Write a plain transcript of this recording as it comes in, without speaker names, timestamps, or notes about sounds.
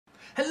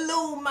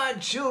Hello, my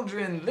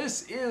children!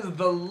 This is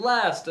the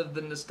last of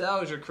the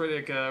Nostalgia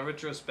Critic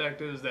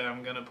retrospectives that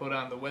I'm going to put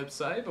on the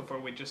website before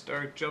we just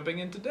start jumping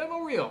into demo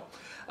reel.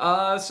 So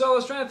I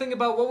was trying to think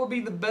about what would be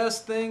the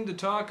best thing to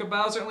talk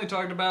about. Certainly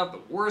talked about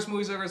the worst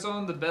movies I ever saw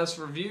and the best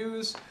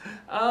reviews.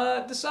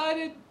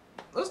 Decided,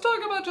 let's talk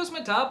about just my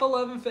top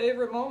 11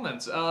 favorite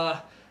moments.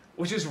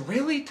 Which is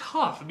really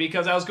tough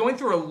because I was going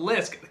through a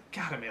list.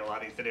 God, I made a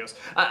lot of these videos.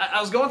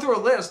 I was going through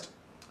a list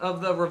of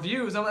the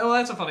reviews. I'm like, oh,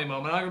 that's a funny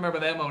moment. I remember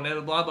that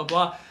moment, blah, blah,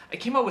 blah. I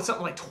came up with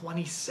something like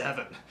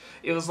 27.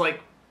 It was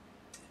like,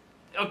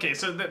 okay,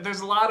 so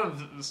there's a lot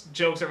of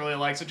jokes I really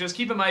like, so just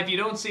keep in mind, if you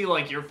don't see,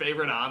 like, your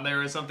favorite on there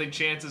or something,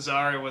 chances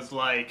are it was,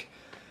 like,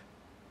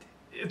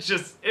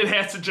 it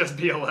has to just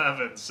be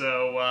 11.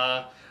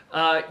 So,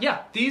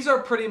 yeah, these are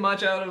pretty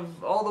much out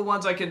of all the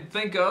ones I can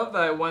think of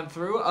that I went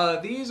through.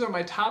 These are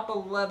my top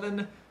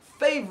 11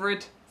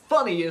 favorite,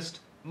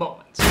 funniest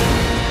moments.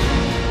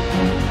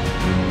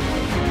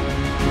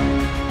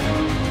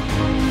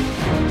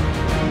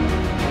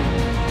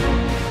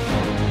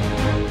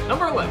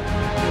 Number 11.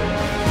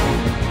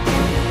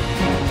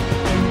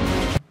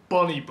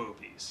 Bunny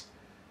boobies.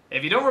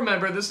 If you don't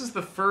remember, this is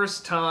the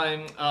first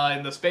time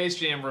in the Space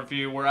Jam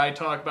review where I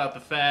talk about the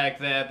fact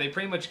that they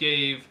pretty much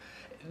they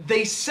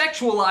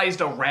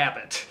sexualized a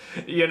rabbit,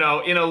 you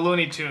know, in a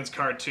Looney Tunes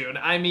cartoon.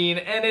 I mean,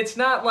 and it's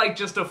not like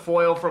just a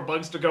foil for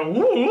Bugs to go,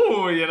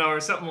 woo, you know, or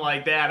something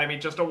like that. I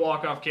mean, just a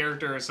walk-off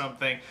character or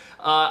something.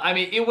 I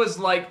mean, it was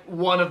like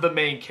one of the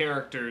main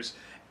characters.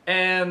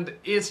 And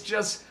it's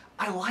just,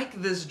 I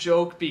like this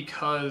joke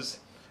because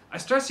I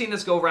started seeing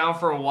this go around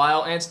for a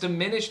while, and it's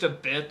diminished a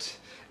bit,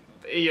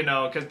 you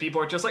know, because people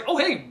are just like, oh,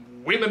 hey,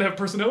 women have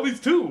personalities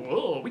too.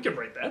 Oh, we can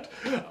write that.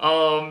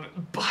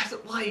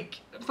 But, like,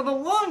 for the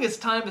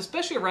longest time,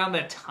 especially around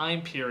that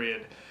time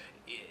period,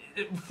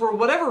 for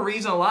whatever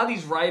reason, a lot of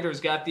these writers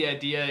got the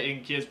idea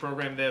in kids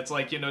programming that it's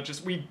like, you know,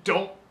 just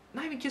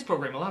not even kids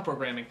programming, a lot of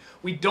programming,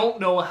 we don't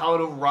know how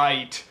to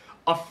write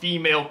a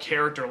female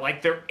character,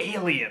 like they're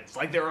aliens,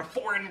 like they're a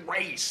foreign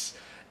race.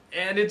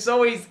 And it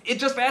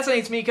just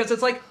fascinates me because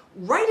it's like,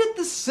 write it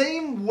the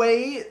same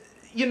way,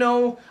 you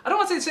know, I don't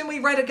want to say the same way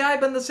you write a guy,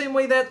 but in the same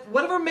way that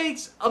whatever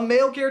makes a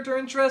male character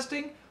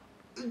interesting,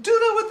 do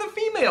that with a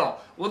female.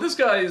 Well, this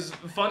guy is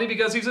funny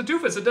because he's a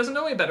doofus that doesn't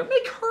know any better.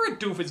 Make her a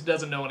doofus that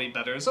doesn't know any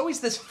better. There's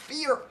always this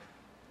fear.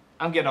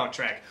 I'm getting off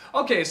track.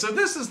 Okay, so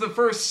this is the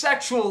first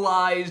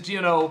sexualized,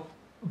 you know,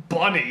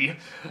 bunny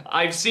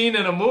I've seen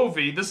in a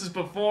movie. This is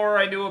before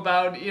I knew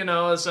about, you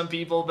know, some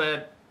people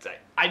that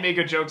I make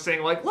a joke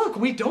saying, like, look,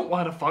 we don't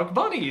want to fuck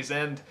bunnies,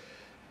 and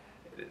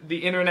the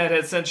internet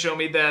has since shown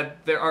me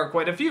that there are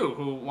quite a few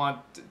who want,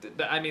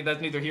 I mean,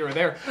 that's neither here or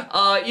there.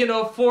 You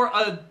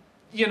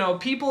know,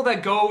 people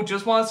that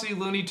just want to see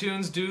Looney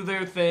Tunes do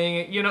their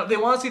thing, you know, they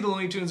want to see the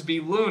Looney Tunes be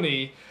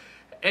loony,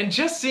 and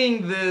just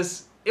seeing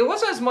this, it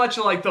wasn't as much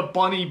like the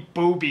bunny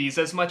boobies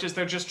as much as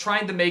they're just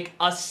trying to make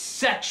a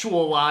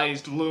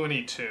sexualized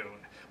Looney Tune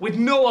with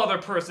no other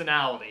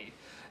personality.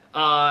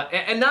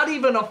 And not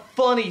even a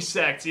funny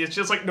sexy, it's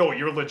just like, no,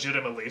 you're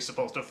legitimately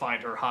supposed to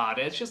find her hot.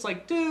 It's just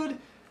like, dude,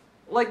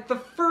 like the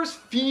first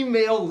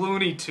female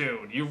Looney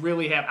Tune you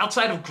really have,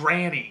 outside of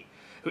Granny,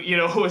 who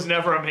was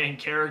never a main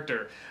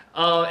character.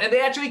 And they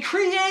actually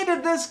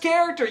created this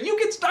character. You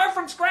can start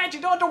from scratch,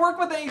 you don't have to work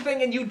with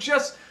anything, and you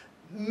just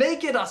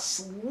make it a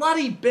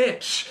slutty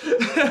bitch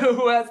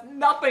who has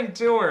nothing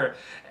to her.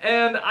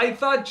 And I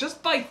thought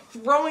just by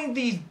throwing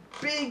these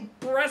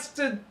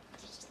big-breasted,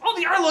 all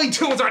the other Looney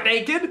Tunes are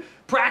naked,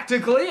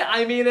 practically.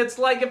 I mean, it's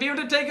like if you were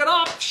to take it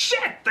off,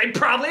 shit, they'd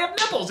probably have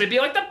nipples. It'd be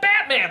like the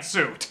Batman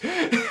suit.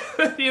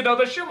 You know,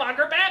 the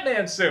Schumacher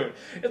Batman suit.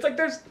 It's like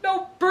there's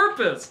no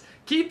purpose.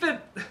 Keep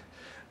it,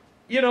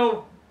 you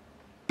know,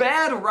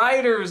 bad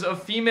writers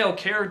of female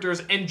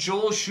characters and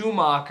Joel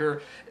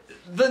Schumacher,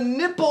 the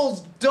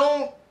nipples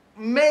don't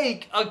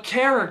make a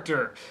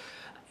character.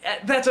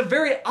 That's a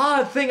very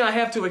odd thing I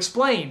have to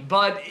explain,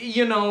 but,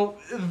 you know,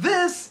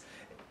 this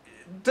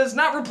does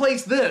not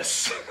replace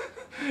this.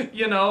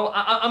 You know,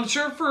 I'm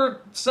sure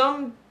for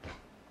some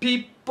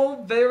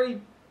people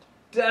very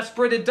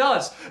desperate it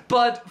does,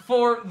 but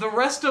for the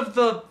rest of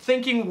the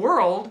thinking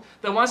world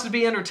that wants to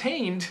be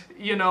entertained,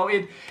 you know,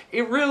 it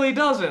really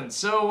doesn't.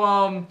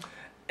 So,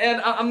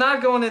 and I'm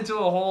not going into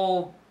a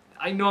whole,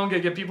 I know I'm gonna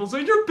get people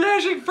saying, you're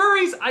bashing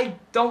furries! I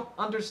don't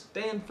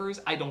understand furries,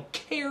 I don't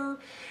care.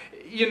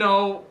 You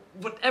know,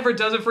 whatever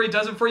does it for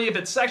you, if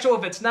it's sexual,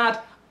 if it's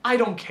not, I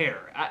don't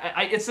care.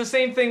 It's the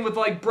same thing with,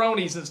 like,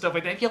 bronies and stuff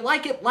like that. If you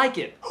like it, like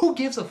it. Who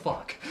gives a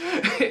fuck?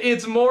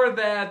 It's more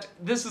that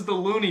this is the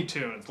Looney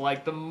Tunes,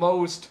 like the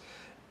most,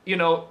 you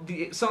know,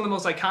 some of the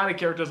most iconic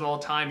characters of all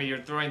time, and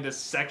you're throwing this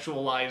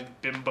sexualized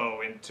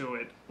bimbo into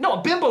it. No,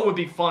 a bimbo would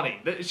be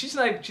funny. She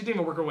didn't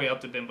even work her way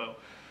up to bimbo.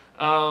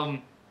 But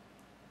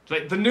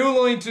the new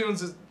Looney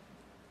Tunes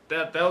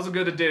that was a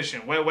good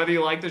addition. Whether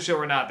you like the show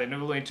or not, the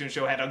new Looney Tunes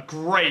show had a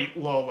great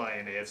Lola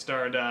in it. It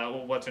starred,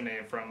 what's her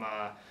name from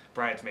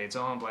Bridesmaids.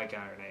 Oh, I'm blanking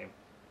on her name.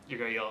 You're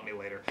gonna yell at me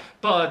later.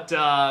 But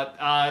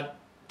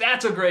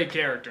that's a great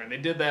character, and they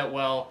did that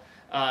well.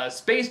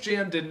 Space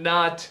Jam did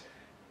not,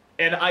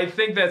 and I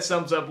think that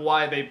sums up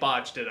why they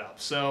botched it up.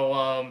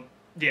 So,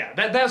 yeah,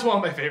 that's one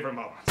of my favorite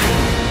moments.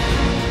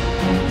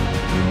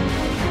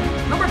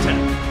 Number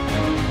 10.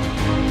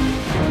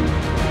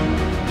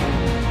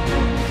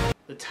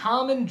 The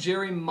Tom and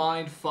Jerry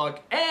mindfuck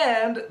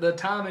and the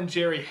Tom and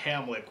Jerry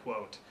Hamlet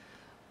quote.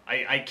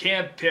 I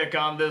can't pick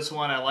on this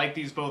one. I like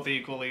these both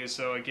equally,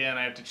 so again,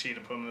 I have to cheat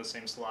and put them in the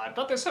same slot.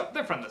 But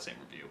they're from the same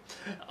review.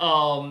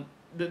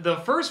 The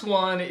first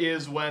one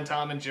is when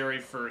Tom and Jerry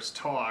first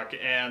talk,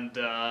 and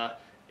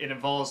it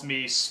involves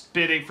me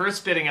first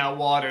spitting out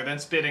water, then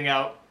spitting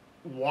out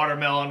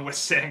watermelon with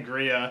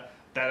sangria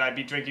that I'd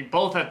be drinking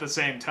both at the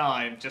same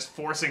time, just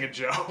forcing a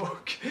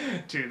joke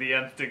to the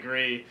nth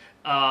degree,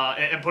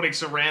 and putting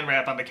saran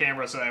wrap on the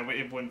camera so that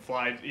it wouldn't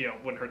fly,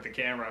 wouldn't hurt the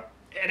camera.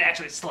 It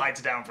actually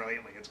slides down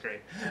brilliantly. It's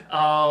great.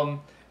 And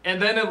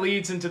then it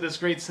leads into this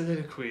great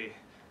soliloquy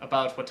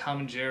about what Tom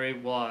and Jerry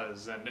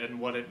was and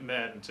what it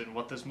meant and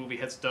what this movie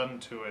has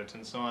done to it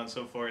and so on and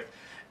so forth.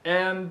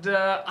 And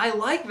I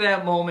like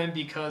that moment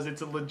because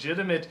it's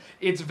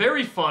it's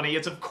very funny.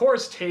 It's of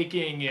course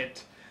taking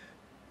it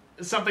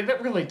something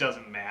that really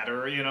doesn't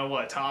matter. You know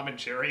what, Tom and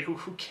Jerry, who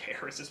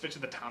cares? Especially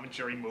the Tom and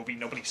Jerry movie,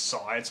 nobody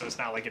saw it, so it's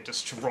not like it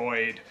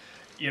destroyed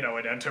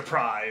an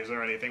Enterprise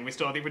or anything. We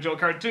still have the original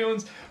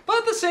cartoons, but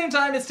at the same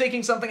time, it's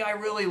taking something I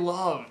really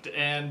loved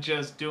and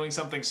just doing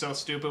something so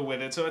stupid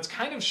with it. So it's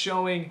kind of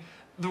showing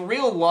the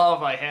real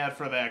love I had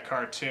for that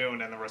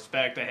cartoon and the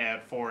respect I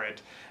had for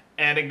it,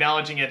 and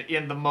acknowledging it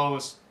in the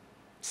most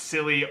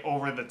silly,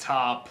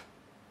 over-the-top,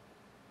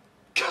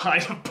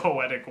 kind of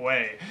poetic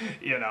way.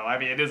 I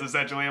mean, it is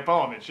essentially a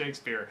poem. It's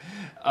Shakespeare.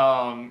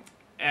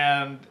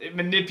 And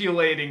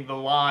manipulating the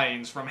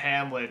lines from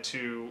Hamlet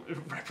to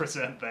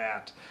represent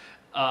that.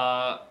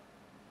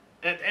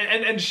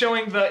 And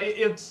showing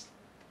it's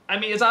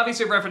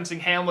obviously referencing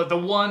Hamlet. The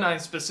one I'm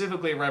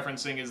specifically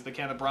referencing is the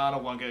Kenneth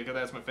Branagh one, because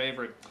that's my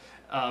favorite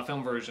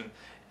film version.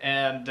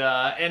 And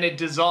it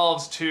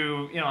dissolves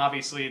to,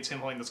 obviously it's him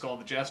holding the skull of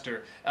the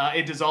jester.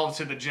 It dissolves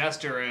to the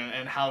jester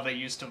and how they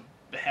used to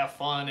have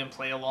fun and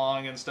play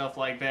along and stuff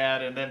like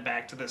that, and then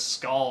back to the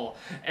skull.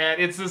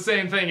 And it's the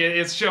same thing.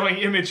 It's showing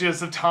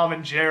images of Tom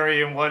and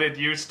Jerry and what it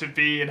used to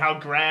be and how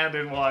grand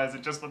it was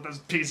and just what this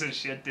piece of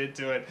shit did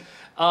to it.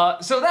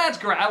 So that's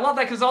great. I love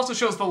that because it also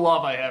shows the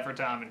love I have for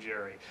Tom and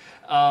Jerry.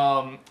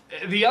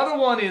 The other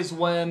one is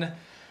when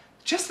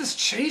just this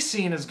chase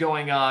scene is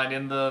going on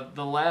in the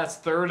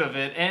last third of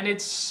it, and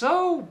it's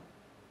so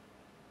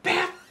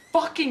bad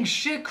fucking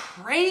shit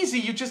crazy.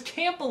 You just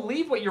can't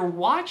believe what you're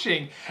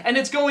watching. And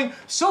it's going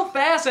so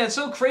fast and it's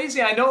so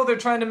crazy. I know they're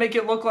trying to make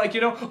it look like,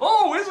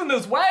 oh, isn't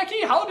this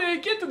wacky? How did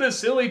it get to this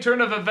silly turn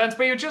of events?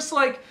 But you're just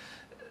like,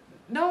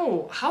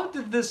 no, how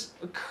did this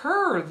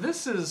occur?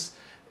 This is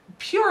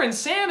pure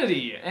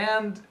insanity.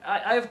 And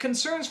I have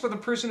concerns for the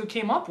person who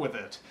came up with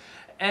it.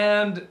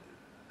 And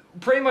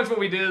pretty much what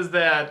we did is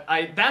that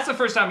that's the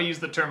first time I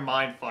used the term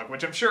mindfuck,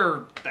 which I'm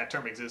sure that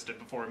term existed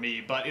before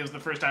me, but it was the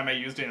first time I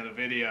used it in a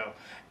video.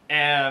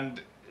 And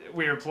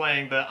we were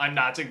playing the I'm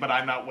Not Sick But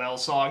I'm Not Well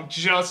song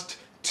just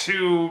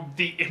to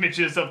the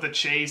images of the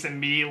chase and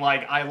me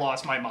like I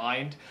lost my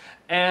mind.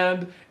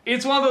 And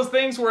it's one of those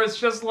things where it's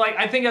just like,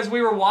 I think as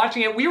we were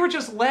watching it, we were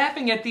just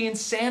laughing at the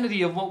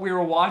insanity of what we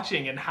were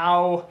watching and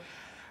how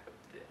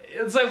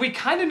it's like we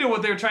kind of knew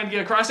what they were trying to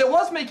get across. It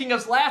was making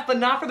us laugh, but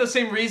not for the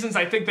same reasons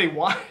I think they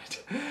wanted.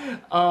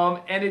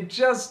 And it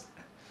just,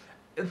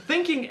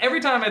 every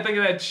time I think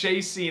of that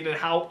chase scene and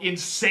how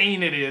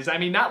insane it is, I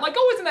mean, not like,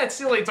 oh, isn't that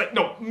silly? It's like,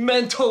 no,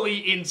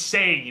 mentally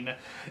insane.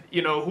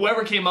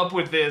 Whoever came up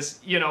with this,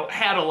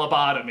 had a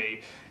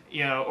lobotomy,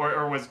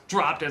 or was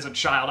dropped as a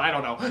child, I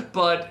don't know.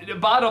 But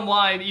bottom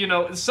line,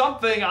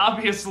 something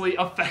obviously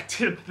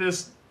affected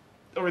this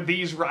or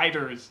these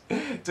writers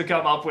to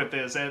come up with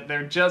this, and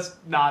they're just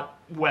not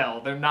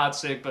well. They're not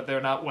sick, but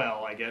they're not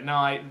well, I guess.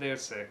 No, they're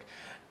sick.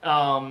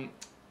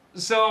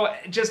 So,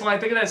 just when I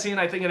think of that scene,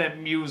 I think of that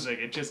music.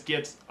 It just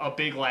gets a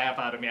big laugh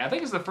out of me. I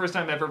think it's the first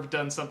time I've ever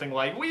done something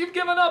like, we've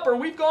given up, or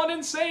we've gone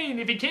insane.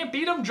 If you can't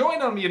beat them, join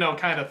them,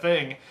 kind of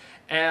thing.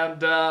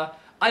 And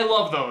I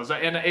love those,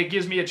 and it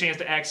gives me a chance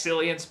to act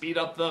silly and speed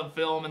up the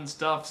film and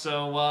stuff.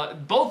 So,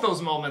 both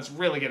those moments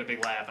really get a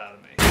big laugh out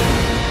of me.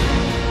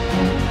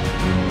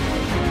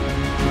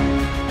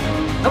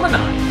 Number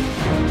 9.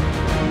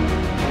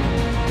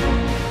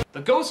 The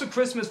Ghost of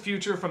Christmas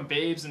Future from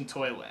Babes in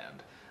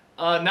Toyland.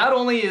 Not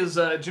only is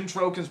Jim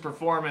Trokin's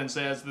performance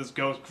as this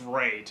ghost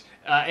great,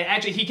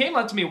 actually he came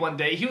up to me one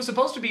day. He was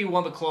supposed to be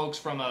one of the cloaks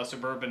from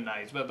Suburban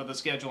Nights, but the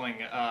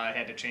scheduling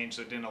had to change,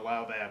 so it didn't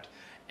allow that.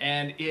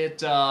 And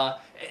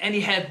and he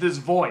had this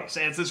voice,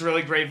 and it's this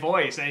really great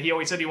voice, and he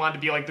always said he wanted to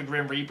be like the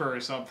Grim Reaper or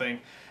something.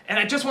 And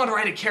I just wanted to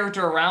write a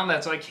character around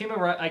that, so I came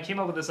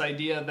up with this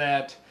idea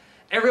that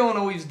everyone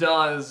always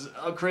does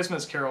a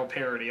Christmas Carol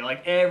parody.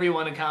 Like,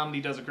 everyone in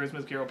comedy does a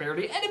Christmas Carol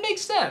parody, and it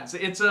makes sense.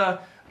 It's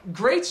a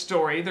great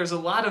story. There's a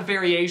lot of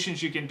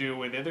variations you can do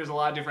with it. There's a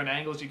lot of different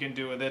angles you can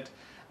do with it.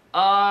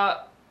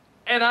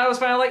 And I was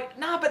finally like,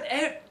 nah, but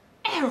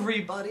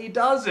everybody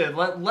does it.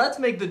 Let's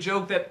make the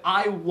joke that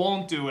I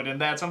won't do it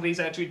and that somebody's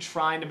actually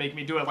trying to make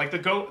me do it. Like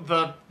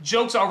the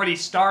joke's already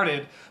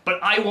started, but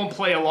I won't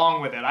play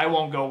along with it. I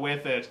won't go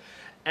with it.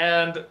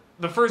 And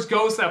the first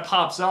ghost that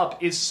pops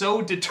up is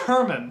so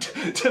determined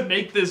to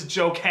make this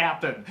joke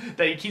happen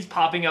that he keeps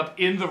popping up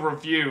in the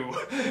review,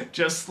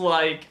 just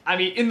like, I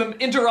mean,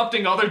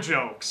 interrupting other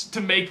jokes to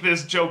make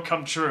this joke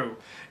come true.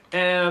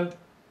 And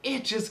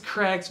it just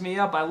cracks me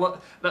up. I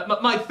love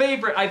my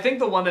favorite. I think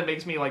the one that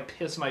makes me like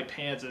piss my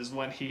pants is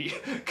when he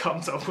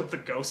comes up with the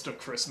ghost of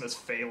Christmas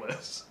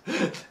Phallus.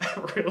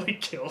 That really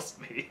kills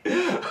me.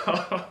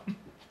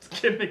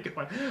 Get me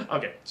going.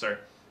 Okay, sorry.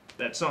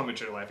 That's so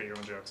immature laugh at your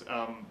own jokes.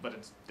 But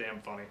it's damn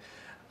funny.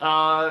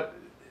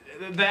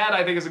 That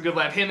I think is a good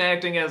laugh. Him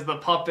acting as the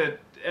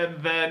puppet,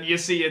 and then you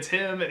see it's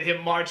him and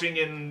him marching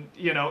in,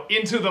 you know,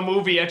 into the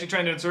movie, actually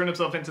trying to insert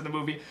himself into the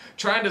movie,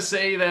 trying to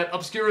say that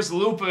Obscurus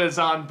Lupa is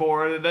on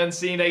board, and then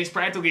seeing that he's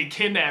practically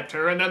kidnapped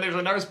her, and then there's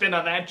another spin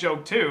on that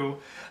joke too.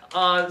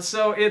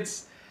 So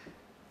it's,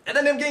 and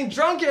then him getting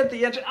drunk at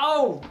the end.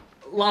 Oh,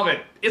 love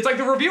it. It's like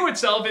the review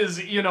itself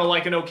is, you know,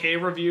 like an okay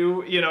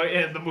review, you know,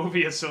 and the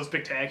movie is so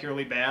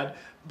spectacularly bad,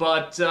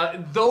 but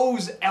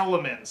those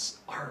elements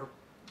are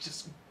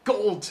just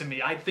gold to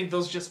me. I think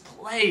those just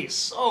play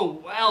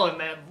so well, and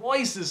that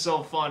voice is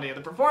so funny, and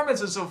the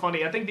performance is so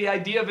funny. I think the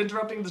idea of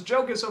interrupting this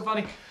joke is so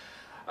funny.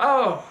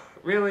 Oh,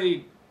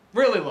 really,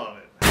 really love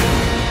it.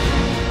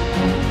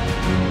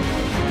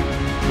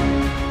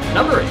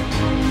 Number 8.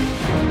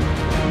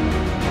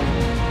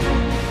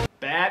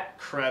 Bat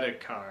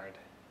credit card.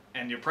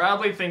 And you're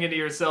probably thinking to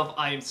yourself,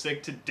 I am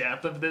sick to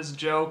death of this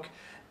joke.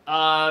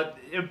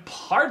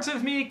 Parts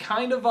of me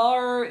kind of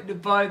are,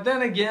 but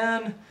then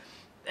again,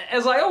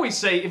 as I always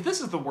say, if this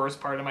is the worst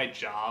part of my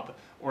job,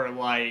 or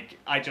like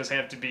I just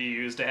have to be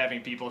used to having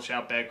people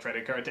shout bad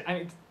credit card, I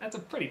mean, that's a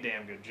pretty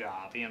damn good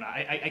job. You know,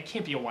 I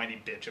can't be a whiny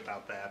bitch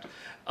about that.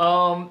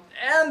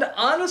 And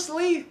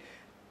honestly,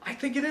 I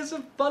think it is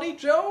a funny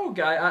joke.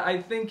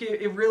 I think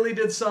it really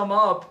did sum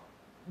up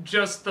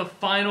just the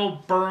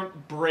final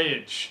burnt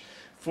bridge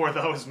for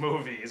those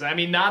movies. I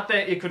mean, not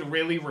that it could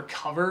really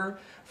recover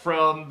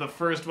from the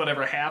first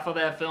whatever half of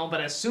that film,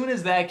 but as soon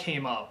as that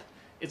came up,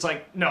 it's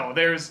like, no,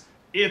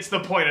 it's the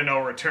point of no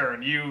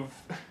return.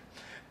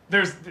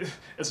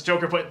 As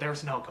Joker put,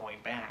 there's no going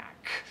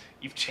back.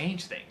 You've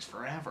changed things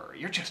forever.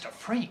 You're just a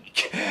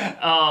freak.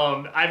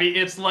 I mean,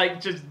 it's like,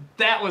 just,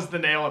 that was the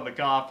nail in the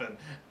coffin.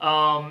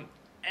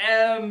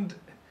 And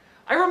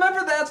I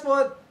remember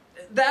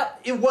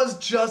it was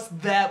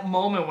just that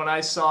moment when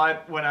I saw it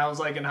when I was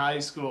like in high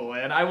school,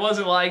 and I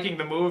wasn't liking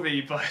the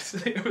movie,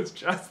 but it was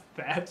just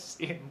that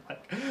scene.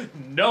 Like,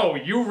 no,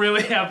 you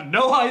really have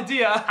no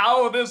idea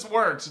how this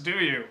works, do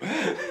you?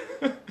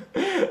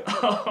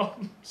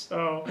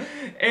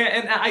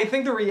 And I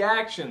think the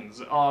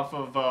reactions off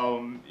of,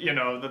 you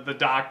know, the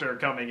doctor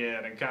coming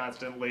in and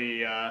constantly,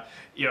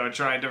 you know,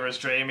 trying to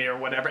restrain me or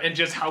whatever, and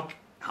just how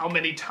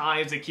many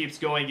times it keeps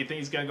going, you think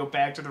he's gonna go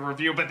back to the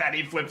review, but then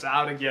he flips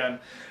out again.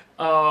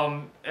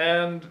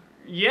 And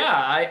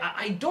yeah,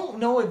 I don't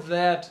know if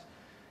that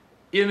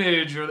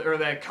image or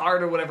that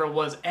card or whatever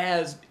was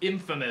as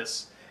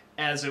infamous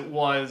as it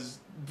was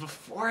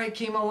before I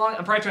came along.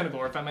 I'm probably trying to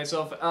glorify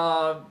myself,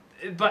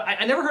 but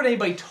I never heard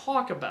anybody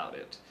talk about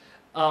it,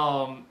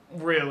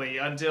 really,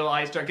 until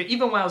I started.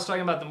 Even when I was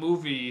talking about the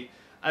movie,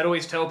 I'd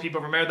always tell people,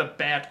 remember the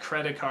Bat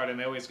credit card, and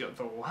they always go,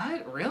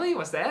 what? Really?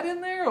 Was that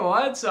in there? Or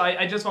what? So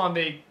I just want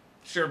to make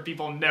sure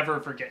people never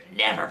forget the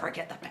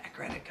Bat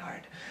credit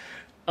card.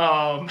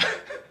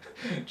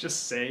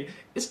 Just say,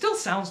 it still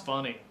sounds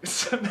funny.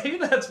 So maybe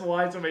that's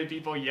why so many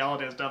people yell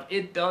at his stuff.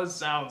 It does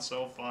sound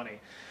so funny.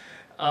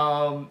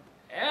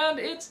 And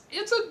it's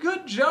a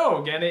good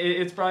joke, and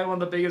it's probably one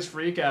of the biggest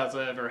freakouts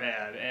I've ever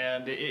had,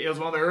 and it was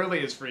one of the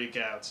earliest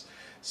freakouts.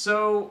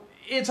 So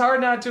it's hard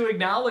not to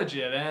acknowledge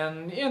it,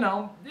 and, you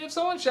know, if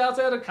someone shouts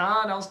at a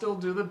con, I'll still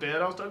do the bit.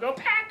 I'll still go,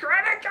 Pat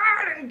credit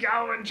card, and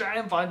go and try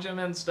and punch him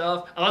and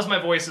stuff. Unless my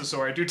voice is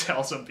sore, I do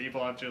tell some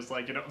people, I'm just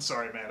like, you know, I'm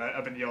sorry, man,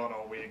 I've been yelling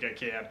all week, I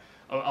can't.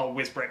 I'll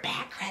whisper it,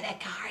 Pat credit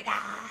card,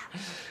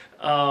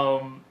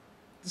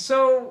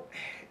 So,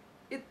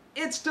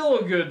 it's still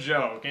a good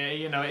joke,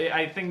 you know,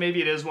 I think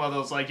maybe it is one of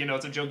those, like, you know,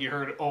 it's a joke you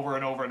heard over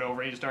and over and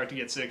over, and you start to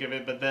get sick of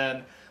it, but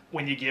then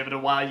when you give it a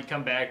while, you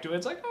come back to it,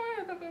 it's like, oh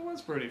yeah, that was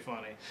pretty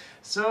funny.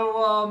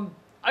 So,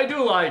 I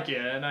do like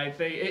it, and I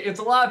think it's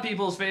a lot of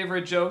people's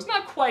favorite jokes.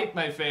 Not quite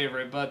my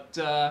favorite, but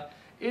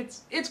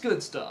it's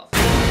good stuff.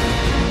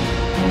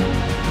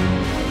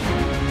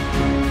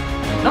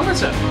 Number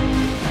 7.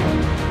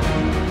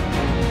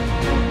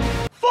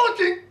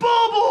 Fucking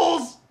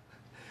bubbles!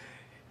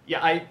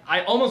 Yeah,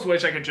 I almost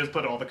wish I could just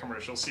put all the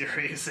commercial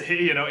series,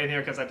 you know, in here,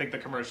 because I think the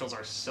commercials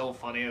are so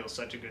funny. It was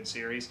such a good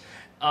series.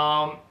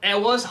 And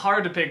it was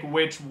hard to pick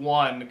which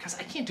one, because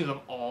I can't do them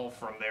all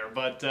from there,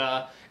 but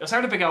it was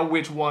hard to pick out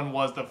which one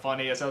was the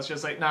funniest. I was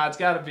just like, nah, it's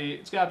gotta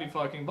be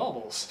fucking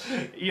Bubbles,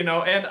 you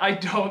know, and I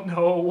don't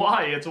know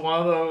why. It's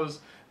one of those,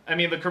 I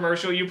mean, the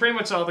commercial, you pretty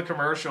much saw the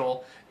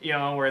commercial, you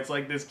know, where it's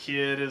like this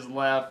kid is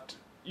left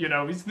you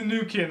know, he's the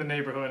new kid in the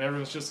neighborhood, and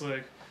everyone's just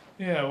like,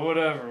 yeah,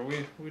 whatever,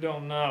 we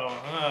don't know.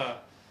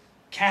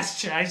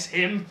 Castize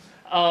him.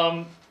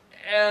 But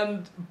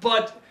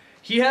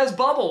he has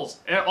bubbles.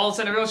 And all of a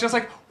sudden everyone's just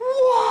like,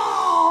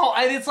 whoa!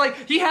 And it's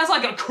like, he has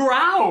like a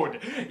crowd.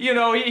 You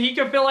know, he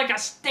can fill like a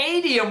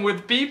stadium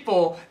with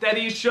people that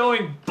he's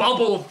showing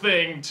bubble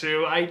thing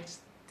to.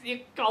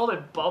 You called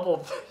it bubble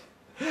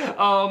thing.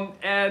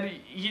 And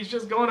he's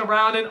just going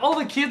around, and all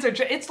the kids are,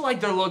 it's like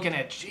they're looking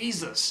at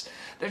Jesus.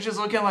 They're just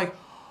looking like,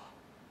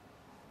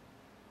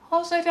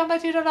 oh, say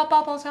the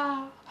bubbles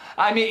are.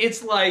 I mean,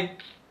 it's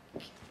like,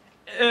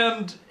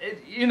 and,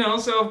 you know,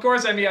 so of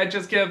course, I mean, I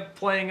just kept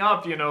playing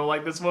up, you know,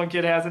 like this one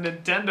kid has a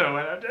Nintendo,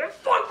 and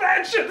fuck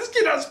that shit, this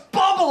kid has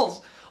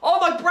bubbles! All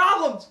my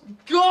problems,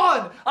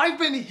 gone! I've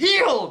been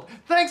healed,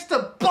 thanks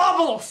to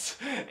bubbles!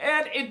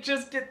 And it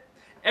just,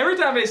 every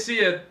time I see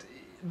it,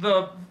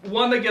 the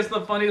one that gets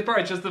the funniest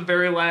part is just the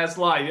very last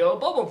line, you know,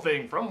 bubble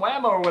thing from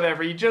Whammo or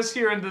whatever, you just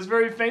hear in this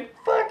very faint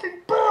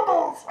fucking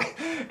bubbles!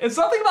 And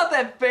something about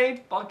that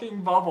faint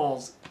fucking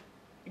bubbles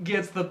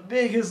gets the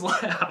biggest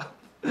laugh.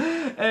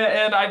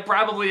 And I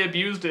probably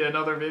abused it in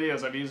other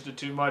videos. I've used it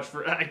too much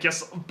for, I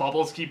guess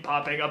bubbles keep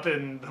popping up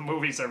in the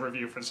movies I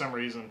review for some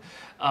reason.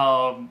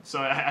 So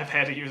I've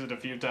had to use it a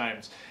few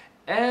times.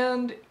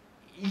 And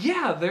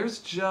yeah, there's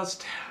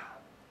just,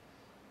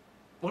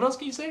 what else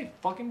can you say?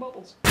 Fucking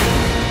bubbles.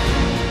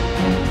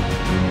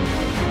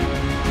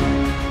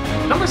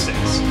 Number 6.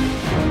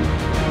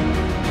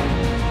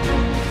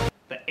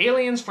 The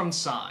aliens from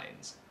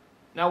Signs.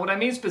 Now, what I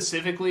mean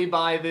specifically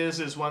by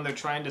this is when they're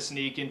trying to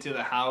sneak into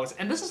the house,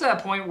 and this is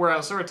that point where I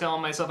was sort of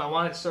telling myself I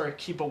want to sort of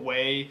keep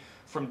away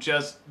from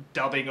just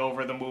dubbing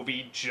over the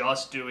movie,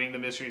 just doing the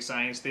Mystery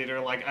Science Theater.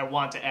 Like, I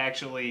want to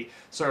actually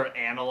sort of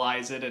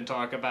analyze it and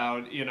talk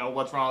about, you know,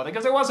 what's wrong with it.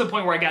 Because there was a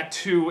point where I got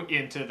too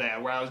into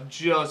that, where I was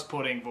just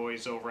putting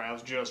voiceover, I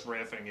was just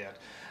riffing it.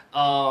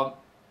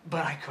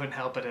 But I couldn't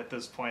help it at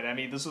this point. I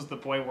mean, this was the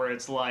point where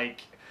it's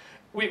like,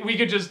 we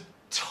could just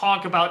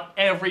talk about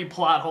every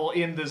plot hole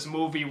in this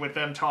movie with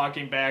them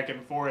talking back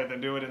and forth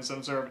and do it in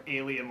some sort of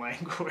alien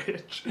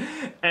language.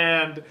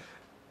 And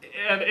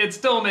it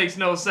still makes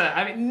no sense.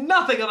 I mean,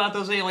 nothing about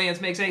those aliens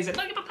makes any sense.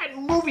 Nothing about that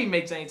movie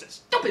makes any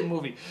sense. Stupid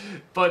movie.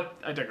 But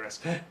I digress.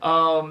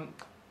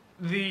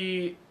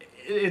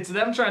 It's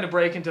them trying to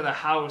break into the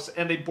house,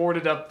 and they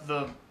boarded up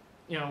the,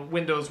 you know,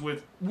 windows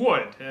with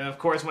wood. And of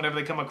course, whenever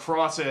they come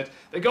across it,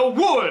 they go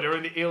wood, or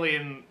in the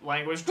alien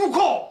language,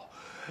 Dukal!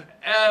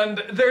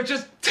 And they're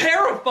just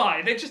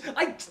terrified. They just,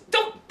 wood!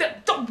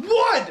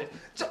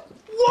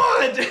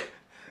 Wood!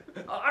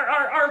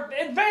 Our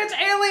advanced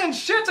alien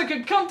ships that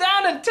could come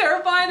down and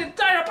terrify and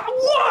die about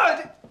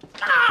wood!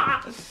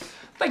 Ah!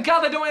 Thank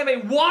God they don't have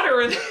any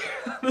water in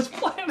this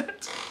planet.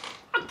 It's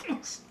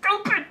fucking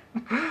stupid.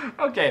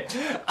 Okay.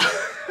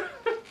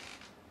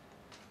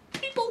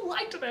 People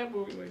liked that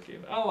movie when it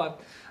came out. Oh,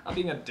 I'm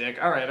being a dick.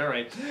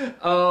 Alright.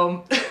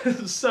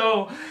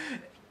 So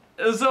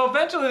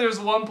eventually there's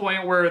one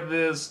point where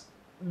this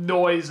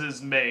noise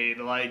is made,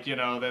 like, you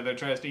know, they're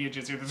trying to sneak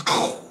you through this,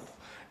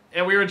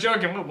 and we were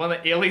joking, one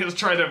of the aliens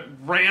tried to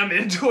ram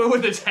into it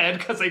with his head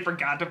because they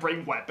forgot to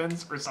bring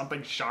weapons or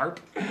something sharp.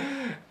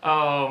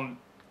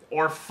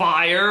 Or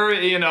fire,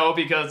 you know,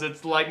 because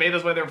it's like, maybe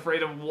that's why they're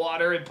afraid of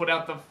water and put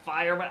out the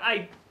fire, but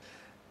I'm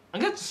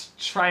gonna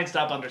try and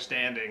stop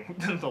understanding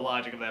the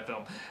logic of that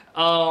film.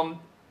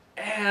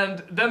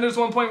 And then there's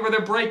one point where they're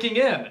breaking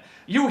in.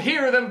 You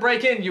hear them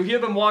break in, you hear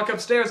them walk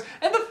upstairs,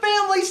 and the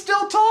family's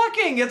still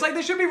talking! It's like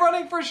they should be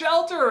running for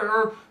shelter,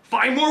 or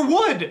find more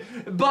wood!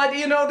 But,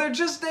 you know, they're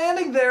just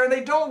standing there, and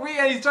they don't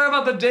and he's talking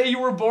about the day you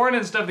were born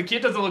and stuff. The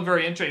kid doesn't look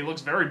very interested, he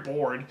looks very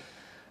bored.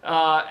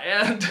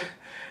 And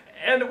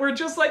we're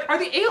just like, are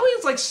the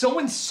aliens, like, so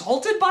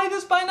insulted by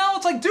this by now?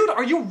 It's like, dude,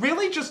 are you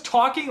really just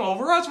talking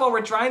over us while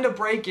we're trying to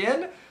break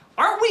in?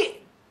 Aren't we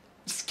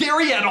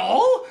scary at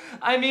all?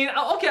 I mean,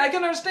 okay, I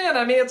can understand.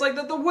 I mean, it's like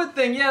the wood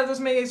thing, yeah, it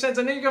doesn't make any sense.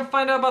 And then you're gonna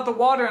find out about the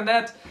water, and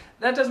that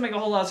doesn't make a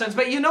whole lot of sense.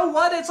 But you know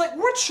what? It's like,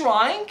 we're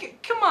trying.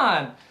 Come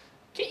on.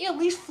 Can't you at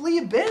least flee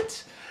a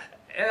bit?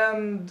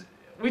 And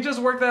we just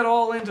worked that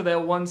all into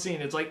that one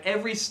scene. It's like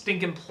every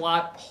stinking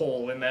plot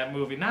hole in that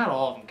movie. Not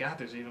all of them. God,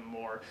 there's even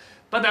more.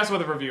 But that's what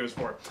the review is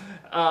for.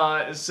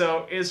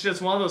 So it's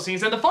just one of those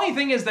scenes. And the funny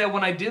thing is that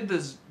when I did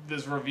this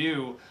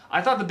review,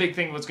 I thought the big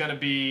thing was going to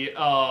be,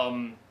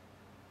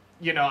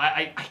 you know,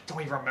 I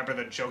don't even remember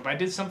the joke, but I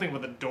did something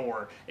with a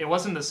door. It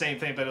wasn't the same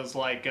thing, but it was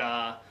like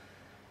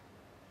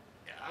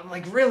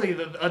really,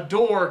 a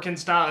door can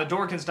stop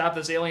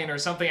this alien or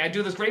something. I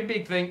do this great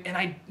big thing, and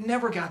I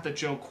never got the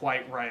joke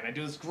quite right. I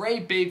do this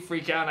great big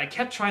freak out, and I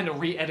kept trying to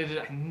re-edit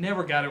it. I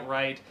never got it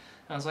right.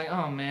 I was like,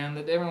 oh man,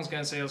 everyone's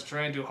gonna say I was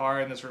trying too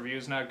hard and this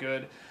review's not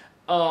good.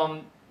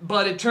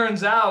 But it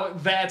turns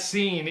out that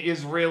scene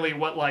is really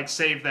what, like,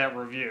 saved that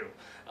review.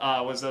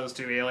 Was those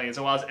two aliens.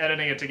 And while I was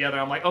editing it together,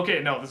 I'm like,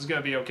 okay, no, this is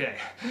gonna be okay.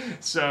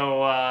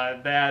 So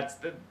that's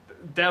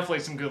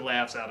definitely some good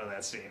laughs out of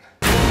that scene.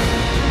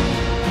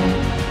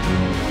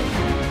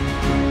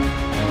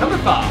 Number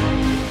 5.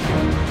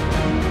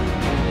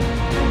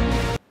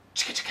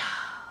 Chicka chicka.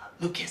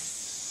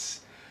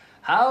 Lucas.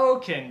 How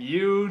can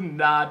you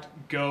not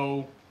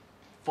go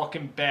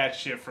fucking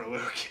batshit for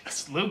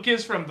Lucas?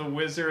 Lucas from The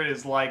Wizard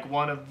is like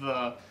one of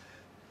the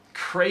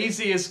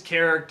craziest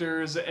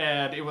characters,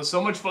 and it was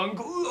so much fun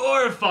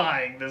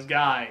glorifying this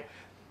guy.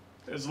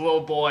 There's a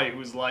little boy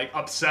who's like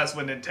obsessed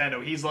with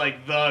Nintendo. He's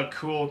like the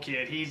cool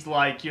kid. He's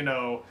like, you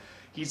know,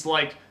 he's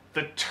like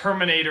the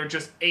Terminator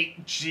just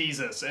ate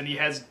Jesus, and he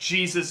has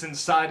Jesus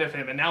inside of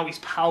him, and now he's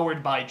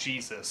powered by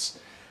Jesus.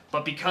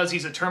 But because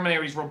he's a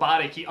Terminator, he's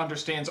robotic, he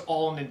understands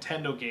all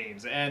Nintendo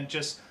games, and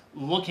just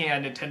looking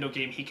at a Nintendo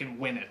game, he can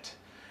win it.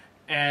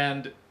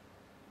 And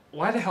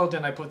why the hell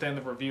didn't I put that in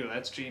the review?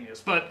 That's genius.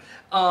 But,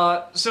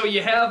 so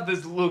you have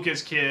this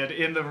Lucas kid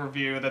in the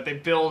review that they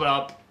build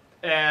up,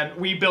 and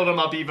we build him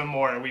up even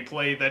more. We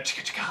play the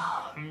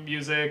chicka-chicka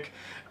music.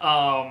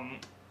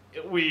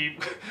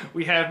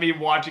 We have me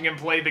watching him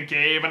play the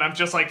game, and I'm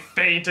just like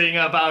fainting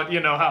about, you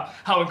know,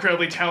 how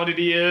incredibly talented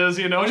he is,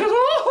 you know, just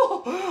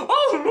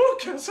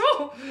Lucas,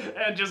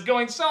 and just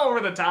going so over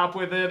the top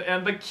with it,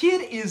 and the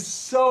kid is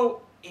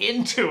so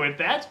into it.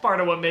 That's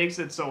part of what makes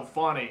it so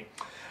funny.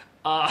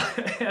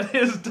 And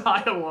his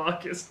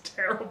dialogue is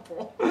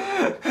terrible.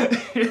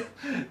 I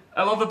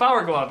love the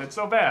power glove. It's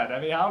so bad. I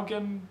mean, how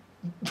can...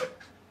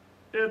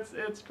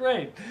 It's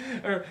great.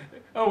 Or,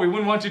 oh, we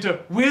wouldn't want you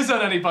to whiz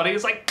on anybody.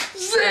 It's like,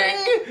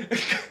 zing!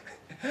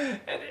 And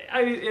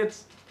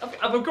it's...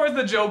 Of course,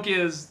 the joke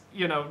is,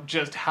 you know,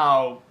 just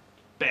how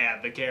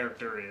bad the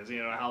character is,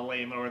 you know, how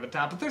lame and over the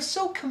top, but they're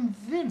so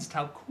convinced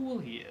how cool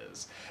he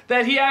is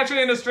that he actually,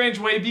 in a strange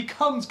way,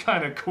 becomes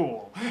kind of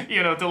cool,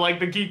 you know, to, like,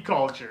 the geek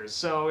culture.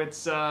 So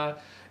it's, there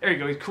you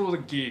go, he's cool to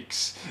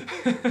geeks,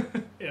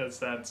 in a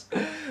sense.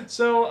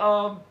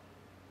 So,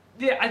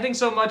 yeah, I think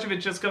so much of it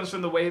just comes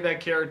from the way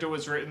that character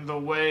was written, the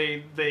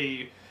way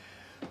they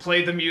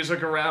played the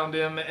music around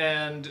him,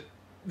 and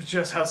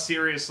just how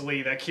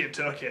seriously that kid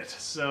took it.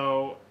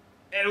 So,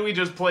 and we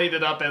just played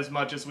it up as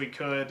much as we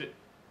could,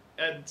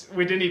 and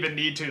we didn't even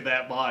need to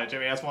that much. I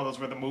mean, that's one of those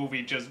where the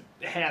movie just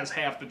has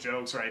half the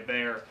jokes right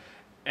there.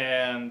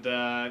 And,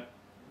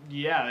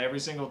 yeah, every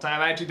single time.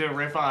 I actually did a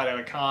riff on it at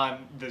a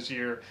con this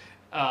year.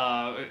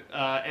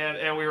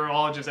 And we were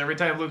all just, every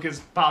time Lucas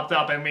popped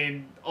up, I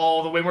mean,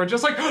 all the women were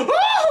just like, oh,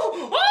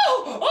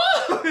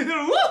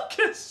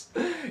 Lucas!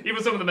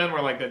 Even some of the men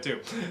were like that too.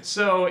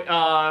 So,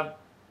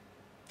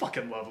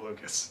 fucking love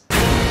Lucas.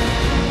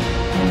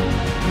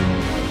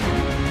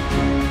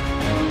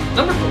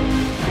 Number 4.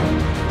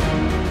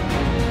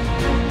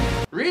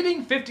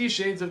 Reading 50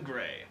 Shades of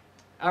Grey.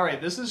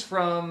 Alright, this is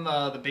from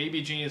the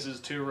Baby Geniuses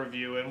 2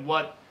 review, and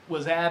what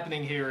was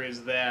happening here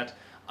is that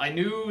I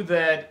knew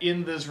that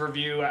in this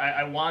review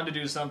I wanted to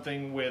do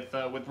something with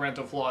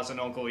Rental Floss and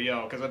Uncle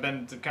Yo, because I've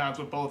been to cons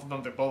with both of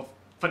them. They're both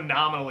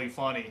phenomenally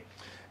funny.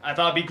 I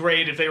thought it'd be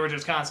great if they were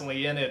just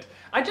constantly in it.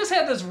 I just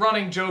had this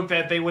running joke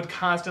that they would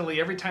constantly,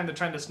 every time they're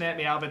trying to snap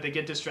me out of it, they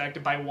get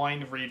distracted by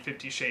wanting to read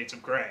 50 Shades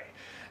of Grey.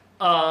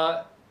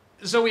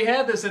 So we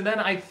had this, and then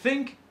I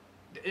think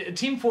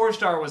Team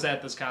 4-Star was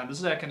at this con. This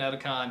is at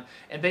Kineticon,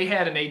 and they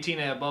had an 18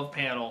 and above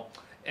panel.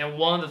 And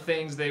one of the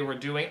things they were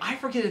doing, I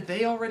forget if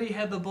they already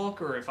had the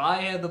book or if I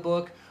had the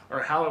book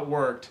or how it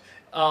worked,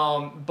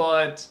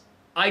 but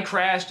I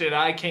crashed it,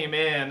 I came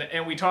in,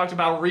 and we talked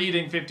about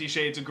reading 50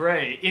 Shades of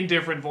Grey in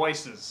different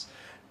voices.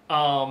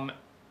 So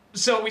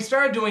we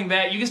started doing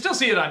that. You can still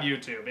see it on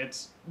YouTube.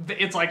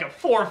 It's like a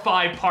 4 or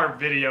 5 part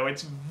video.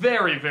 It's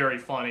very, very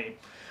funny.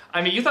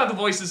 I mean, you thought the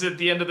voices at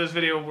the end of this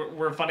video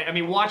were funny. I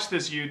mean, watch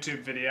this YouTube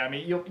video. I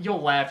mean, you'll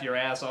laugh your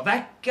ass off.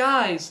 That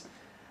guy's...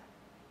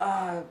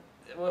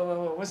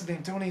 what's his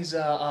name? Tony's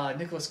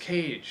Nicolas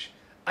Cage.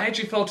 I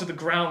actually fell to the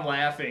ground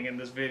laughing in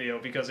this video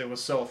because it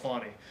was so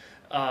funny.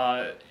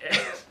 But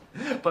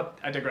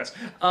I digress.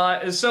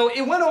 So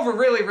it went over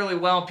really, really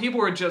well. People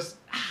were just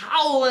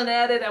howling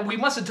at it, and we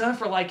must have done it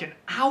for like an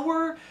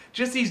hour.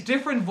 Just these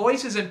different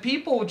voices, and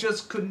people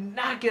just could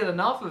not get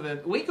enough of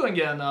it. We couldn't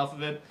get enough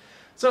of it.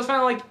 So it's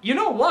finally like, you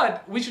know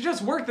what? We should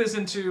just work this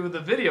into the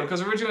video, because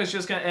originally it was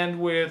just going to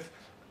end with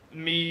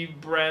me,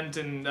 Brent,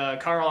 and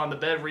Carl on the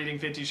bed reading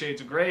 50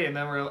 Shades of Grey, and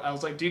then I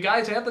was like, do you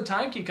guys have the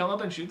time? Can you come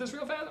up and shoot this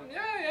real fast?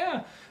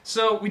 Yeah.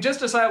 So we just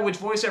decided which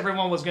voice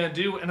everyone was going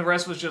to do, and the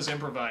rest was just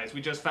improvised.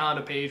 We just found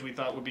a page we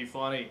thought would be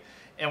funny,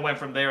 and went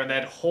from there, and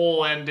that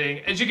whole ending,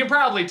 as you can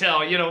probably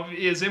tell, you know,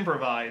 is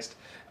improvised.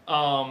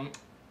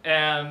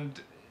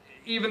 And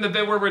even the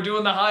bit where we're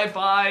doing the high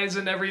fives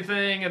and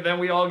everything, and then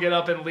we all get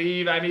up and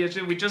leave, I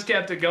mean, we just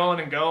kept it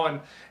going and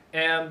going,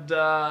 and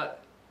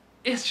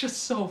it's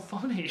just so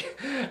funny.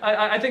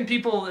 I think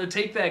people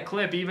take that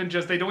clip, even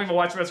just, they don't even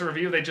watch the rest of the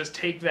review, they just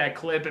take that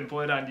clip and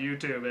put it on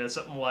YouTube as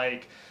something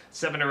like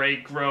 7 or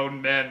 8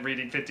 grown men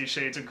reading 50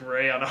 Shades of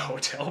Grey on a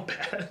hotel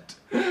bed.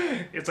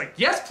 It's like,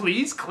 yes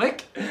please,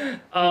 click!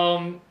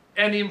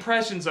 And the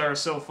impressions are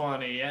so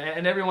funny,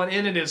 and everyone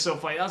in it is so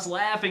funny, us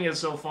laughing is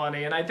so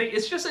funny, and I think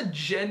it's just a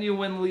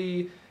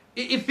genuinely...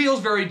 It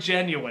feels very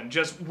genuine.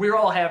 Just, we're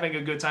all having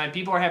a good time.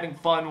 People are having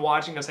fun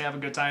watching us have a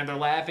good time. They're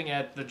laughing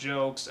at the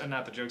jokes,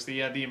 not the jokes,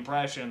 the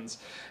impressions,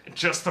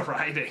 just the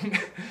writing.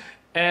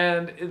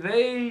 And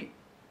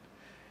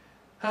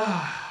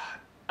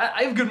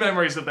I have good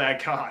memories of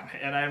that con,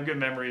 and I have good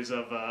memories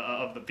of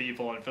the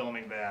people and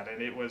filming that, and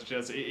it was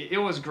just,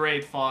 it was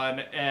great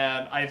fun,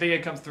 and I think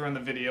it comes through in the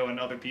video, and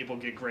other people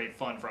get great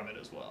fun from it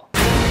as well.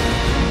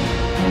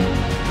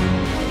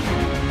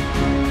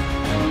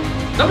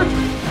 Number 3.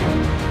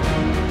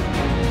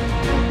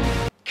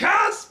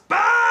 Casper!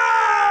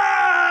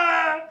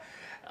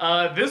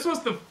 This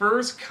was the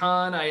first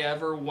con I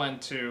ever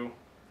went to,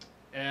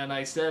 and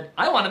I said,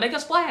 I want to make a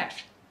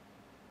splash.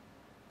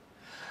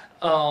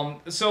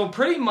 So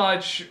pretty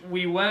much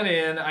we went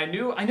in, I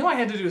knew I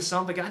had to do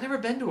something. I'd never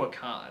been to a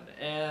con,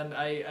 and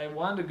I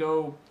wanted to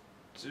go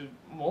to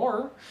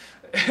more,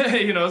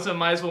 you know, so I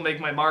might as well make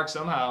my mark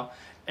somehow.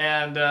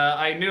 And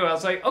I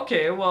was like,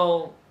 okay,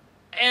 well,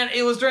 and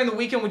it was during the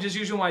weekend, which is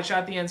usually when I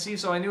shot the NC,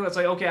 so I knew it's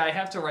like, okay, I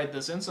have to write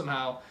this in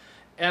somehow.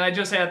 And I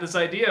just had this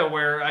idea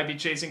where I'd be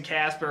chasing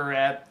Casper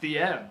at the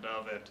end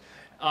of it.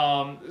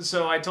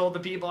 So I told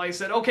the people, I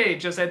said, okay,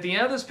 just at the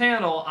end of this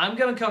panel, I'm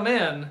going to come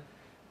in,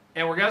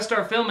 and we're going to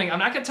start filming. I'm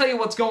not going to tell you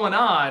what's going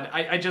on.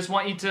 I just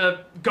want you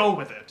to go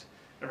with it.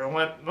 Everyone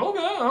went,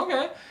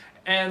 okay.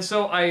 And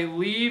so I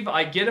leave,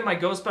 I get in my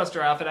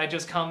Ghostbuster outfit, I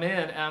just come in,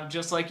 and I'm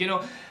just like, you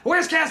know,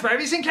 where's Casper?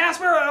 Have you seen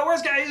Casper?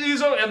 Where's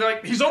Casper? And they're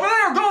like, he's over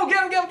there, go,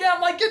 get him.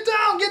 I'm like, get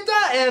down.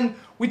 And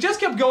we just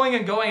kept going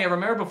and going. I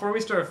remember before we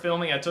started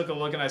filming, I took a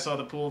look and I saw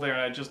the pool there,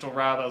 and I just told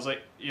Rob, I was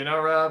like, you know,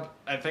 Rob,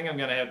 I think I'm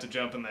going to have to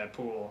jump in that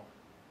pool.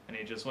 And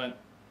he just went,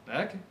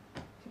 okay.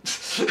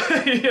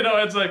 You know,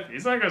 it's like,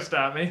 he's not going to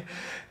stop me.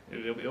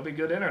 It'll be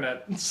good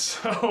internet.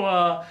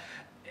 So,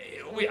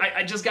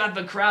 I just got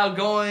the crowd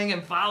going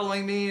and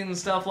following me and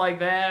stuff like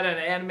that, and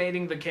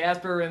animating the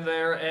Casper in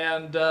there,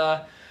 and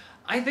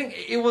I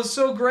think it was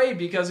so great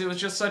because it was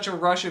just such a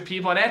rush of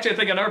people. And actually, I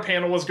think another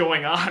panel was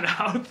going on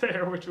out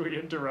there, which we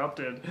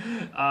interrupted,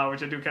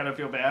 which I do kind of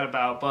feel bad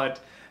about. But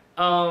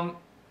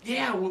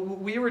yeah,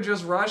 we were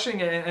just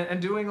rushing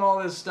and doing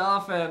all this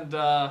stuff, and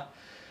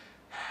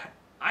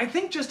I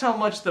think just how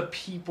much the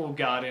people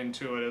got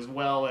into it as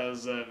well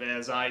as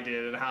I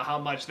did, and how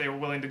much they were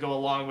willing to go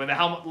along with it,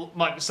 how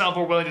much some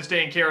were willing to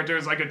stay in character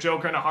as like a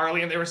Joker and a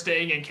Harley, and they were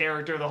staying in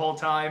character the whole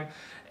time.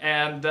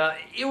 And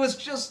it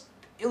was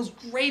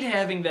great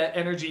having that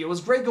energy. It was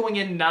great going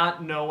in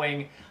not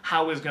knowing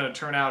how it was going to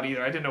turn out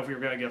either. I didn't know if we were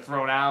going to get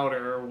thrown out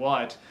or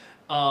what.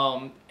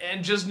 And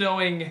just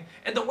knowing,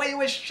 and the way it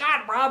was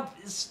shot, Rob,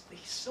 he's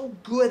so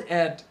good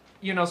at,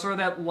 you know, sort of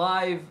that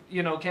live,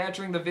 you know,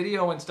 capturing the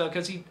video and stuff,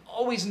 because he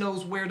always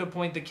knows where to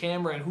point the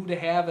camera and who to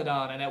have it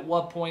on and at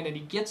what point, and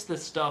he gets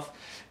this stuff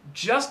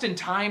just in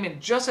time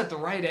and just at the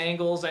right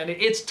angles, and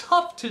it's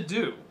tough to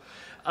do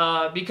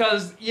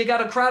because you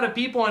got a crowd of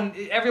people and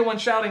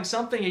everyone's shouting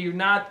something, and you're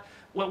not,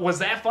 was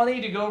that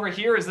funny to go over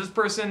here? Is this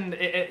person,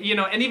 you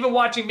know, and even